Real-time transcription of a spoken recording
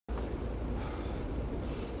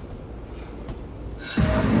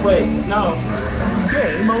Wait, no.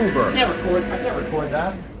 Game over. I can't record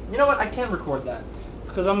that. You know what? I can't record that.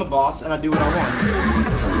 Because I'm a boss and I do what I want.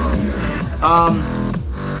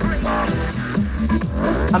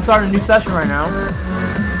 I'm starting a new session right now.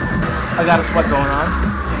 I got a sweat going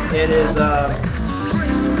on. It is,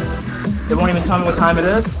 they won't even tell me what time it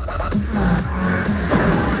is.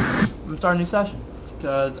 I'm starting a new session.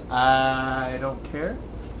 Because I don't care.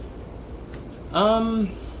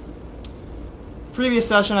 Previous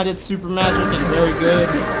session I did super magic and very good.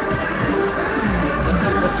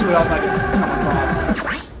 Let's see what else I can come across.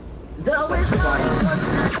 That's not good.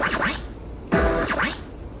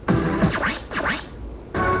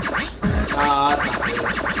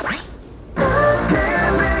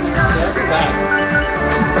 Back.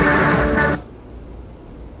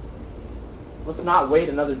 Let's not wait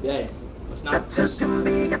another day. Let's not just, I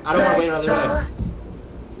don't want to wait another day.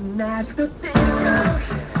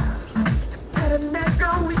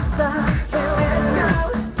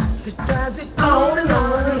 On and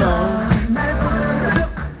on and on.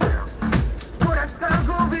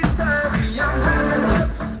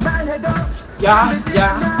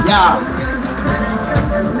 Yeah.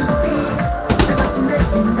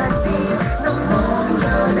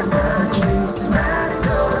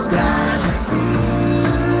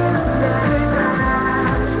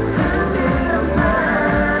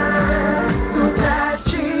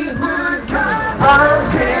 I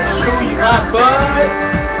can't show you my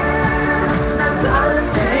butt.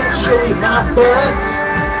 I can't show you my butt.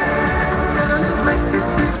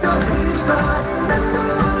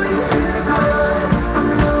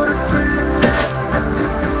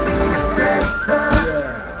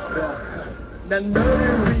 난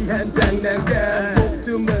너를 위한 장난감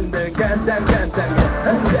목숨은 늘 간당간당해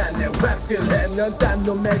한 잔에 확실해 넌 딴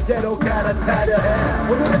놈에게로 갈아타려 해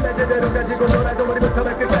오늘은 날 제대로 가지고 놀아도 머리부터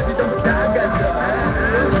발끝까지 전부 다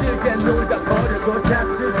가져 즐게 놀다 버리고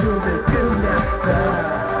다시 숨을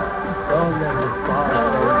끝냈어 Don't let me fall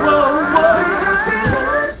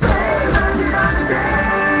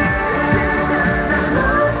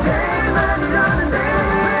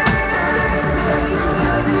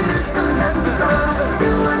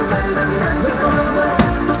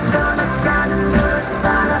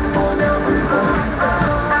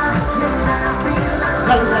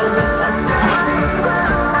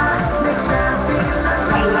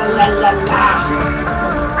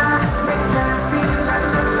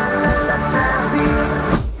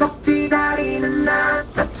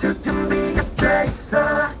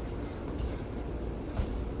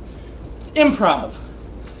Improv.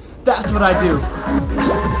 That's what I do.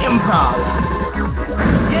 Improv.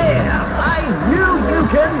 Yeah, I knew you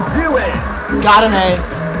can do it! Got an A.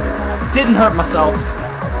 Didn't hurt myself.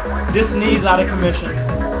 This knee's out of commission.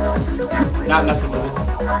 Not messing with it.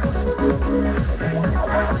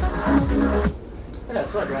 I got a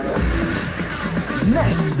sweat right now.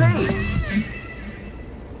 Next scene!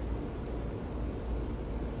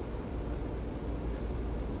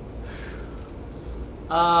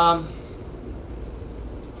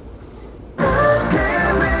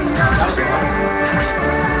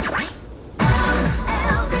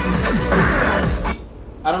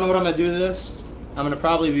 I don't know what I'm going to do to this. I'm going to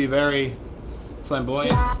probably be very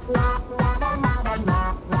flamboyant.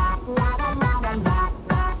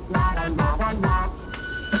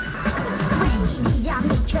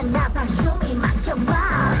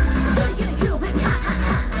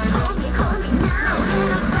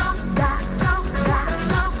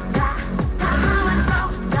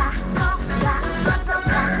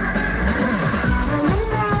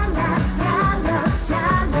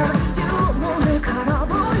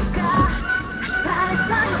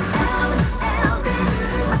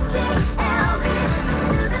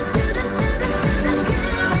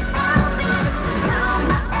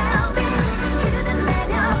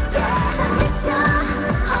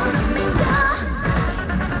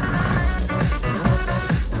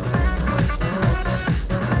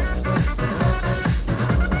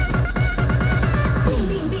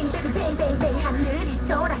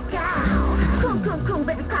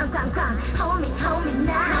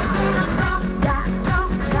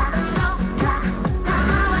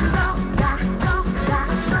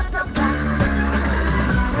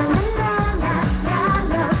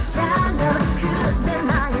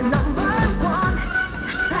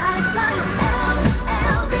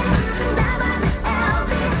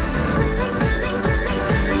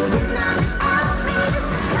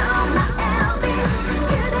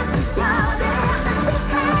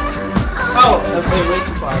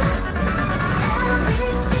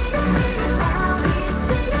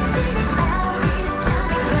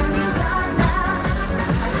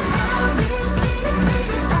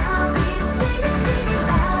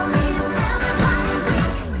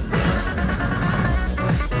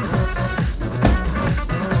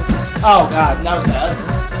 Oh god, that was bad.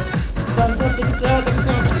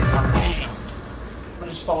 Let me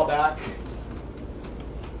just fall back.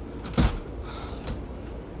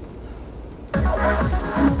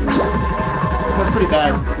 That's pretty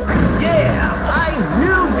bad. Yeah, I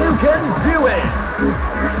knew you can do it.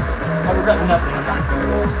 I regret nothing.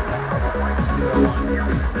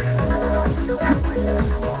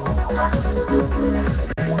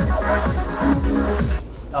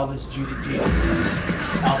 Elvis, Judy, G.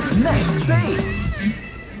 Elvis. Next thing.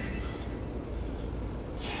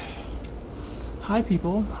 Hi,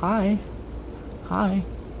 people. Hi. Hi.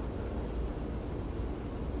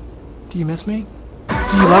 Do you miss me? Do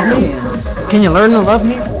you love me? Can you learn to love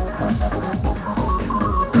me?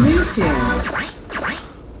 New tunes.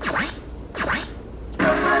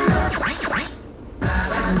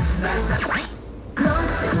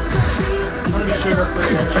 I'm gonna be sugar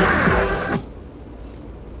free.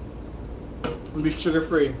 I'm gonna be sugar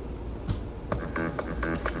free.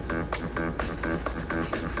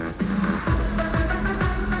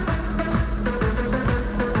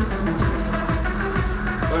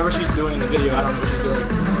 Whatever she's doing in the video, I don't know what she's doing.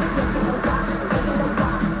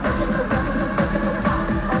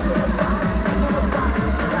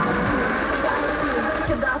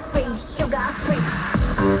 Sugar free, sugar free.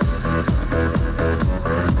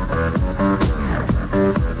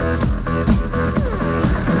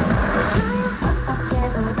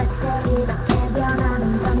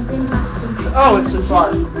 Oh, it's too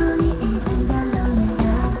far.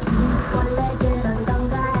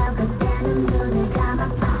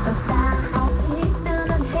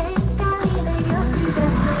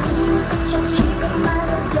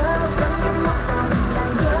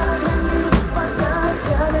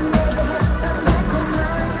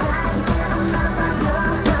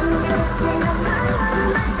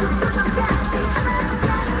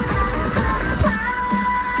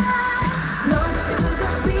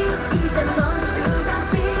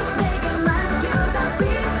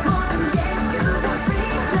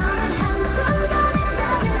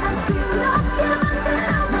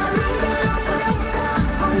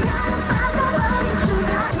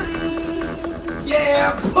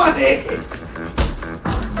 Yeah, buddy!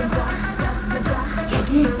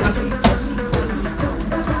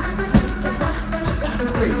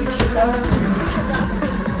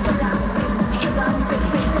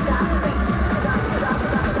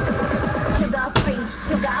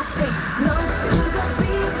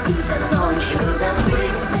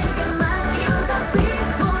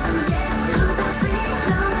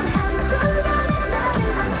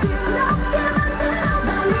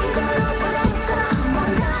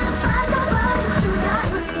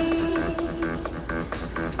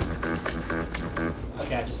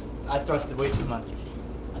 Okay, I thrusted way too much.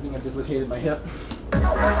 I think I dislocated my hip.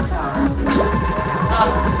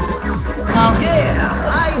 Yeah,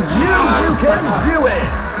 I knew you can do it.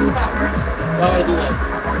 Why would I do that?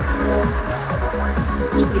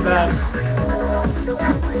 It's pretty bad.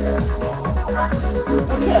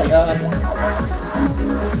 Okay,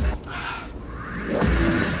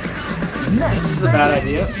 Next this is a bad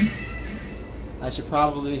idea. I should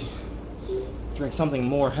probably drink something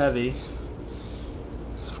more heavy.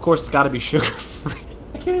 Of course, it's got to be sugar-free.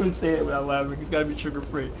 I can't even say it without laughing. It's got to be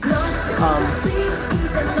sugar-free.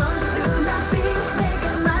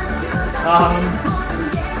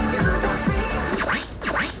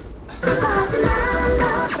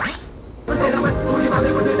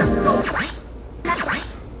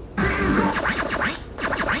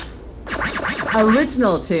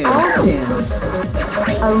 Original tunes. All tunes.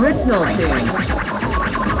 Original tunes.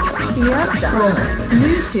 Fiesta.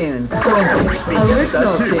 New tunes.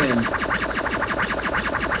 Original tunes.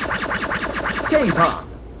 K-pop.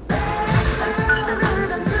 I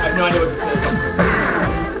have no idea what this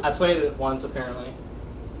is. I played it once, apparently.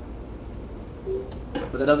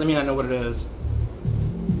 But that doesn't mean I know what it is.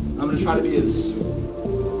 I'm going to try to be as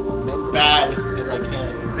bad as I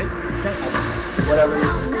can. Whatever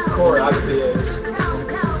this choreography is.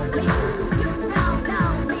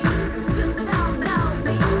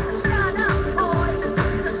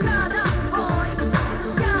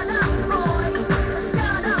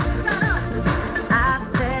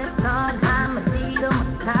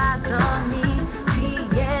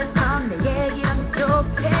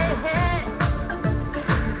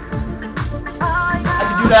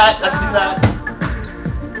 I can do that.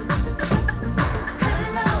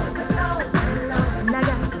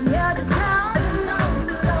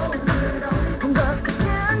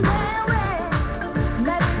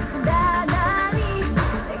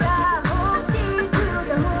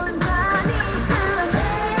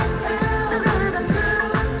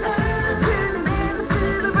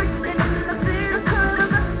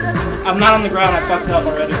 I'm not on the ground, I fucked up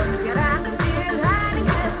already.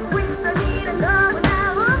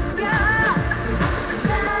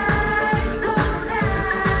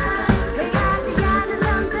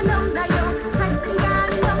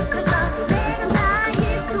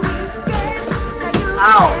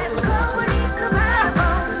 Ow!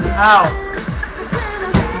 Ow!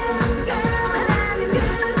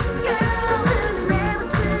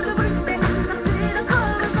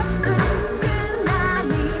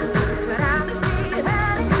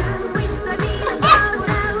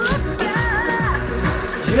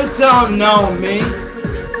 You don't know me.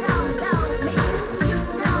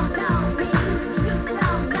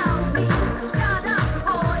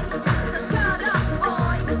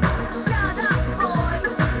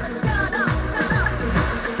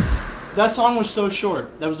 That song was so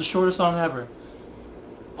short. That was the shortest song ever.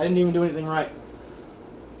 I didn't even do anything right.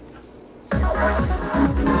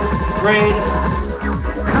 Grade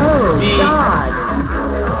Oh, D. God.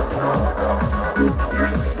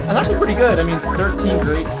 That's actually pretty good. I mean, 13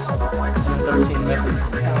 greats and 13 misses.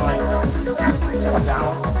 Kind of like a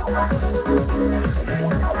balance.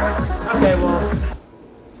 Okay, well,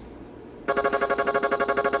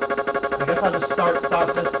 I guess I'll just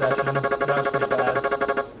stop this session. That was pretty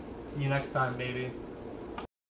bad. See you next time, baby.